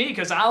watching me,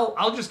 because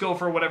I'll just go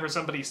for whatever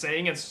somebody's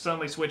saying and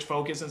suddenly switch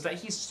focus and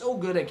stuff. He's so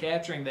good at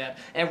capturing that,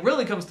 and it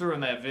really comes through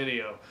in that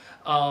video.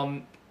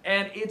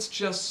 And it's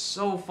just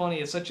so funny.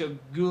 It's such a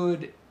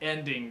good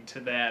ending to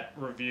that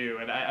review,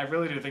 and I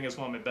really do think it's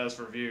one of my best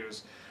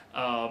reviews.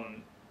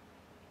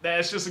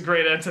 That's just a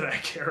great end to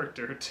that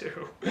character,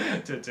 too,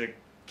 to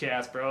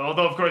Casper.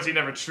 Although, of course, he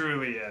never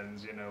truly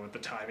ends, you know, with the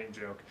timing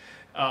joke.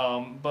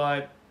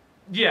 But,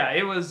 yeah,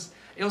 it was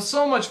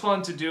so much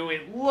fun to do.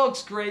 It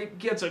looks great,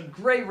 gets a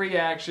great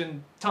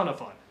reaction, ton of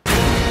fun.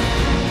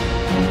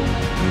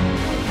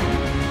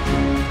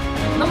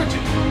 Number 2.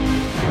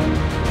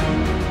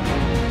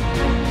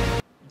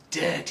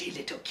 Dirty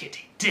little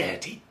kitty,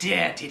 dirty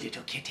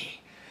little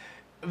kitty.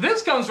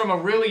 This comes from a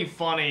really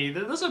funny,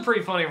 this is a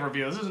pretty funny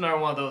review. This is another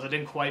one of those that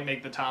didn't quite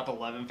make the top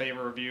 11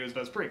 favorite reviews, but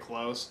it's pretty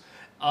close.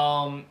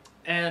 And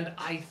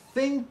I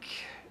think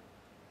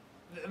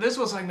this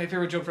was like my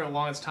favorite joke for the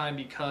longest time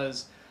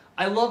because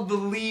I love the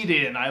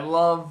lead-in. I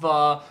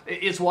love,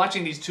 it's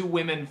watching these two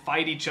women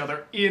fight each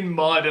other in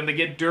mud, and they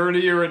get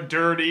dirtier and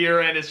dirtier,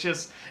 and it's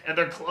just, and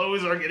their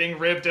clothes are getting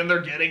ripped, and they're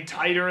getting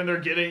tighter, and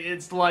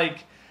it's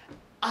like,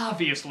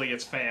 obviously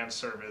it's fan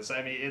service.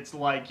 I mean, it's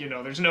like, you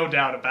know, there's no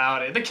doubt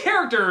about it. The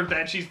character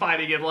that she's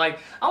fighting in, like,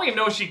 I don't even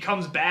know if she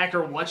comes back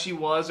or what she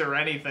was or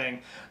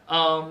anything.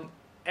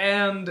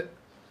 And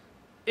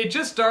it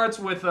just starts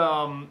with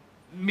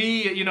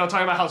me, you know,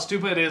 talking about how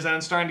stupid it is,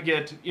 and starting to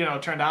get, you know,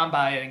 turned on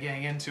by it and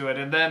getting into it.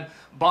 And then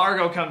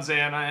Bargo comes in,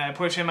 and I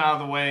push him out of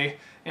the way.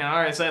 You know,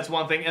 all right, so that's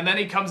one thing. And then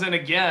he comes in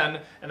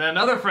again, and then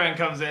another friend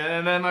comes in,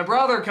 and then my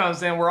brother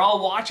comes in. We're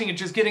all watching it,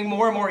 just getting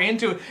more and more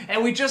into it.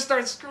 And we just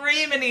start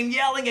screaming and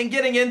yelling and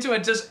getting into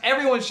it. Just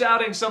everyone's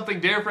shouting something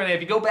different. And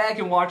if you go back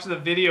and watch the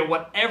video,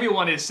 what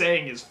everyone is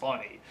saying is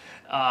funny.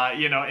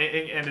 You know,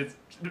 and it's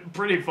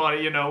pretty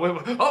funny, you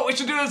know. Oh, we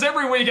should do this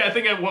every week. I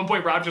think at one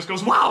point Rob just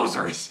goes,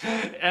 wowzers!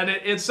 And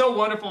it's so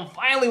wonderful.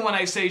 Finally, when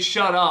I say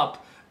shut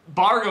up,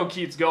 Bargo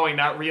keeps going,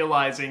 not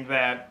realizing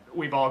that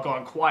we've all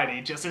gone quiet.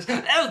 He just says,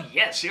 oh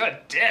yes, you're a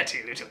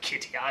dirty little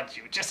kitty, aren't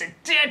you? Just a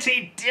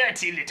dirty,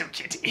 dirty little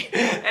kitty.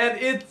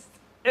 And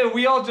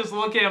we all just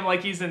look at him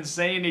like he's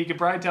insane. You can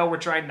probably tell we're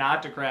trying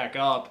not to crack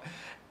up.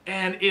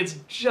 And it's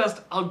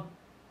just a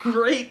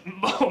great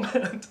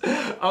moment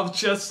of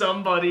just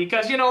somebody,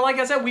 because, you know, like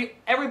I said,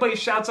 everybody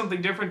shouts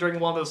something different during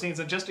one of those scenes,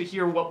 and just to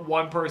hear what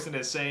one person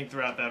is saying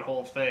throughout that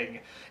whole thing,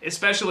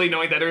 especially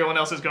knowing that everyone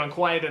else has gone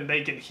quiet and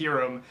they can hear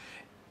him,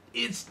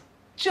 it's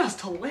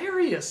just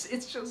hilarious.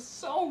 It's just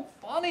so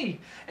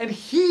funny. And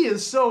he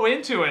is so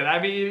into it.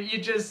 I mean,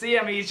 you just see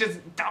him, he's just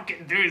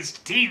talking through his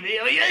teeth.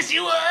 Oh, yes,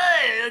 you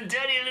are,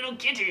 dirty little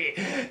kitty.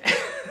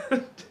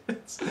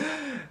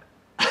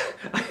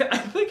 I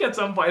think at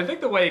some point, I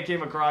think the way it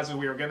came across is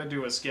we were going to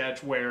do a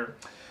sketch where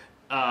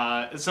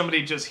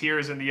somebody just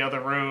hears in the other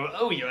room,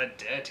 oh, you're a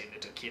dirty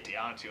little kitty,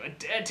 aren't you? A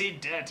dirty,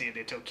 dirty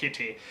little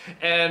kitty.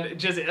 And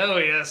just, oh,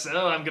 yes,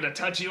 oh, I'm going to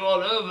touch you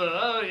all over.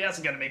 Oh, yes,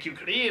 I'm going to make you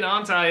clean,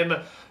 aren't I? And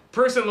the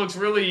person looks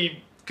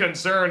really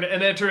concerned,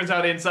 and then it turns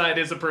out inside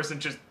is a person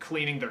just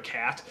cleaning their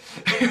cat,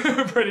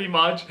 pretty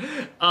much.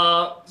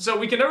 So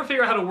we can never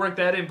figure out how to work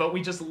that in, but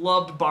we just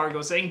loved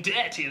Bargo saying,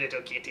 dirty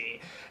little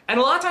kitty. And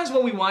a lot of times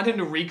when we want him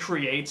to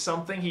recreate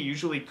something, he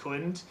usually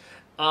couldn't.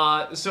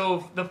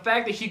 So the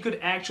fact that he could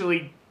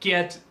actually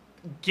get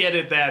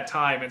it that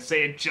time and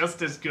say it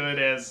just as good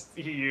as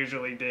he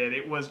usually did,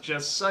 it was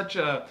just such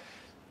an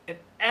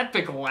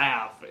epic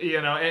laugh, you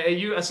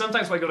know.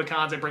 Sometimes when I go to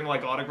cons, I bring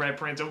like autograph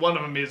prints, and one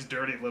of them is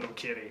Dirty Little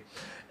Kitty,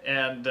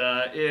 and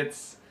it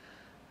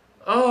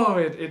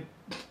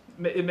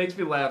makes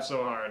me laugh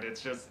so hard.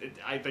 It's just,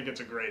 I think it's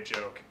a great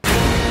joke.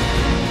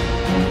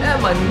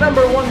 And my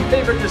 #1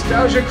 favorite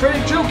nostalgia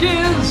critic joke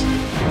is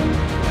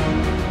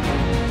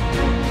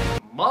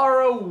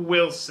Mara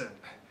Wilson.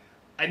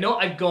 I know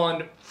I've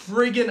gone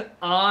friggin'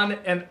 on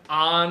and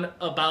on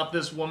about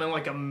this woman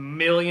like a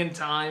million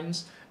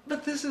times,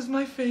 but this is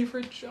my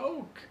favorite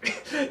joke.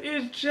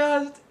 It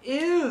just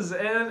is.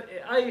 And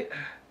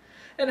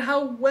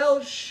how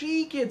well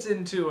she gets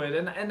into it,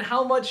 and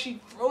how much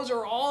she throws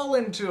her all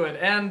into it,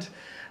 and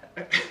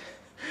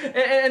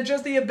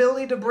just the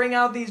ability to bring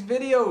out these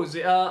videos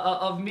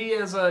of me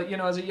as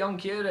a young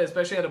kid,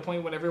 especially at a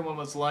point when everyone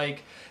was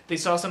like, they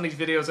saw some of these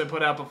videos I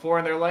put out before,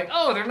 and they're like,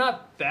 oh, they're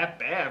not that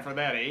bad for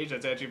that age,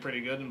 that's actually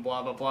pretty good, and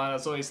blah, blah, blah. And I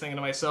was always thinking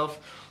to myself,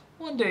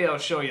 one day I'll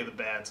show you the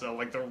bad stuff,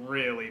 like the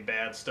really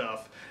bad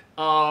stuff.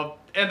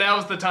 And that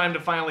was the time to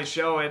finally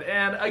show it.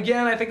 And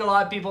again, I think a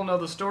lot of people know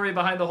the story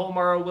behind the whole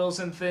Mara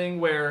Wilson thing,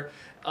 where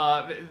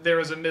there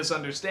was a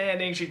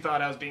misunderstanding. She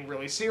thought I was being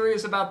really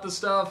serious about the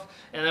stuff,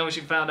 and then when she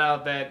found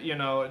out that, you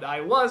know,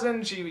 I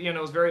wasn't, she, you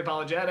know, was very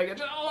apologetic.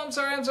 And, oh, I'm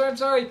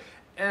sorry.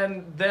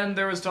 And then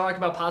there was talk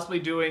about possibly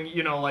doing,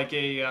 you know, like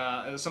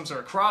some sort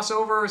of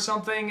crossover or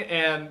something,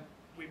 and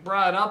we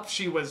brought it up.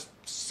 She was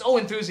so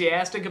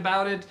enthusiastic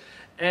about it,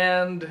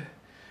 and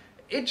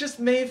it just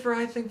made for,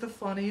 I think, the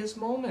funniest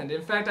moment.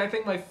 In fact, I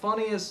think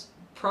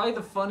probably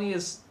the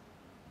funniest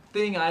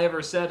thing I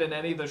ever said in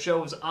any of the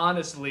shows,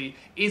 honestly,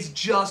 is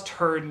just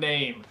her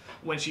name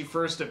when she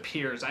first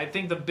appears. I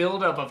think the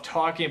buildup of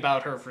talking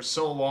about her for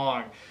so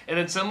long, and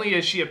then suddenly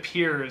as she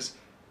appears,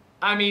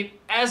 I mean,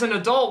 as an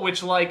adult,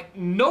 which, like,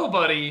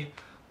 nobody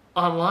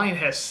online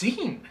has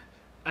seen.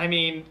 I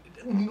mean,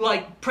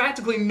 like,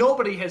 practically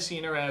nobody has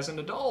seen her as an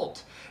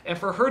adult. And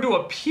for her to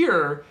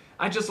appear,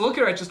 I just look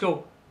at her, I just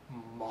go,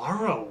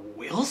 Mara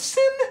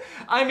Wilson?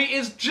 I mean,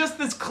 it's just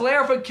this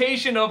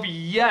clarification of,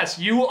 yes,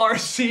 you are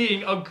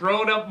seeing a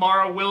grown-up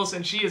Mara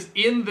Wilson. She is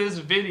in this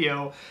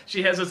video.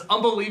 She has this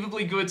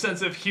unbelievably good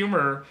sense of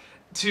humor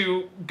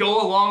to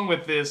go along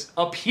with this,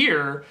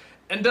 appear,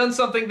 and done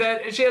something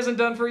that she hasn't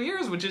done for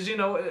years, which is, you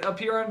know,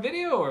 appear on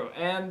video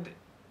and,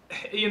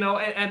 you know,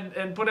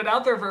 and put it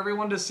out there for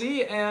everyone to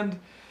see, and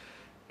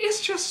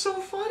it's just so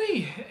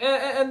funny.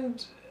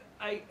 And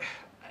I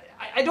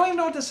don't even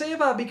know what to say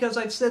about it because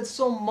I've said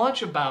so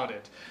much about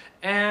it.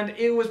 And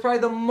it was probably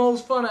the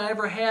most fun I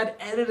ever had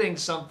editing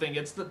something.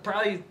 It's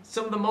probably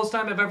some of the most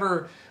time I've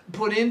ever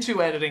put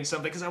into editing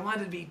something because I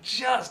wanted it to be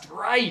just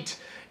right.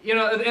 You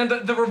know, and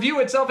the review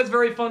itself is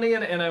very funny,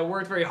 and I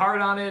worked very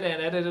hard on it and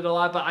edited a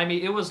lot, but I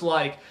mean, it was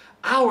like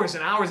hours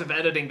and hours of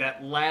editing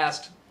that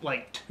last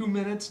like 2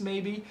 minutes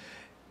maybe,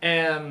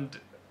 and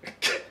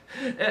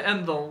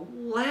and the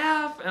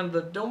laugh and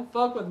the don't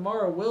fuck with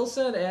Mara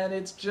Wilson, and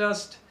it's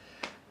just,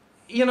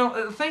 you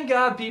know, thank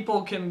God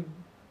people can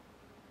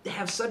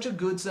have such a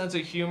good sense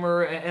of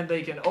humor, and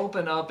they can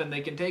open up and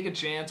they can take a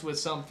chance with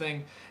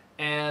something,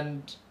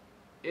 and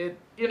it,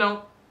 you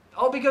know,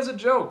 all because of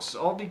jokes,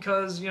 all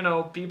because, you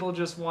know, people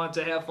just want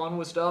to have fun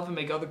with stuff and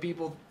make other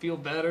people feel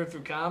better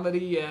through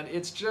comedy, and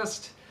it's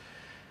just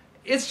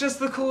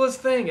the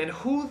coolest thing. And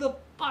who the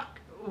fuck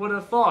would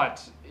have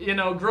thought, you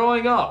know,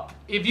 growing up,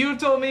 if you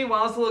told me when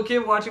I was a little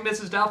kid watching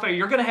Mrs. Doubtfire,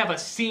 you're gonna have a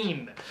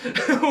scene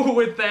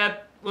with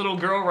that little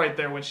girl right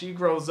there when she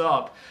grows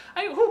up.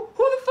 Who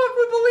the fuck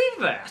would believe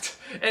that?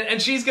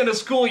 And she's gonna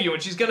school you,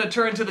 and she's gonna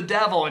turn to the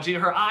devil, and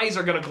her eyes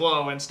are gonna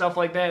glow and stuff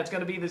like that. It's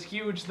gonna be this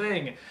huge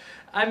thing.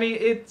 I mean,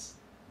 it's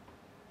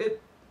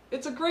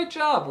a great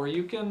job where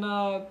you can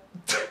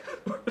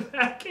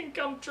that can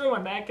come true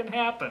and that can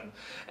happen,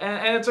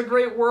 and it's a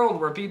great world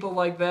where people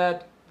like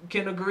that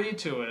can agree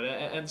to it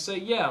and say,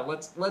 yeah,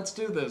 let's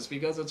do this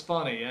because it's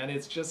funny, and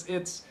it's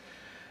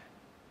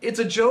it's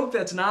a joke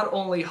that's not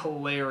only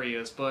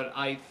hilarious, but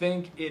I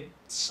think it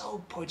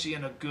so puts you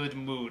in a good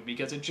mood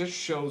because it just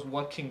shows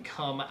what can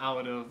come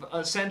out of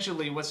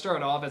essentially what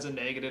started off as a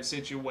negative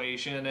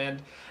situation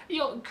and, you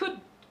know,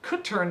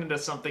 could turn into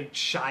something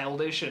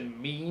childish and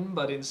mean,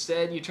 but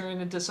instead you turn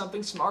it into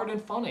something smart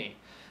and funny.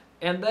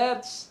 And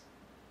that's...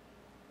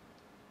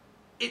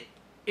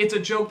 It's a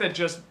joke that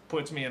just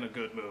puts me in a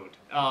good mood.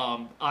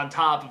 On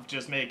top of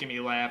just making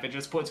me laugh, it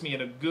just puts me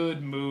in a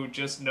good mood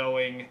just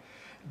knowing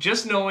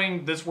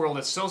this world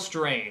is so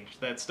strange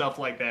that stuff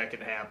like that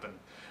can happen.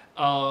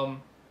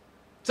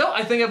 So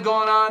I think I've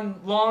gone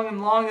on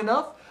long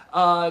enough.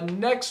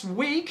 Next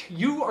week,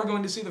 you are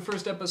going to see the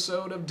first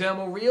episode of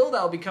Demo Reel.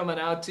 That'll be coming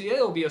out to you.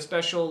 It'll be a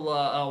special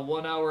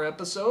 1-hour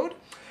episode.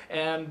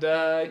 And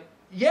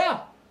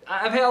yeah,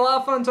 I've had a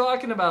lot of fun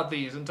talking about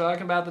these and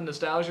talking about the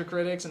nostalgia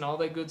critics and all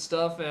that good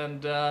stuff.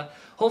 And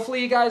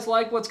hopefully you guys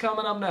like what's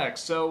coming up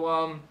next.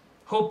 So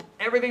hope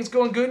everything's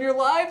going good in your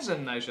lives,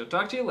 and I shall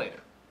talk to you later.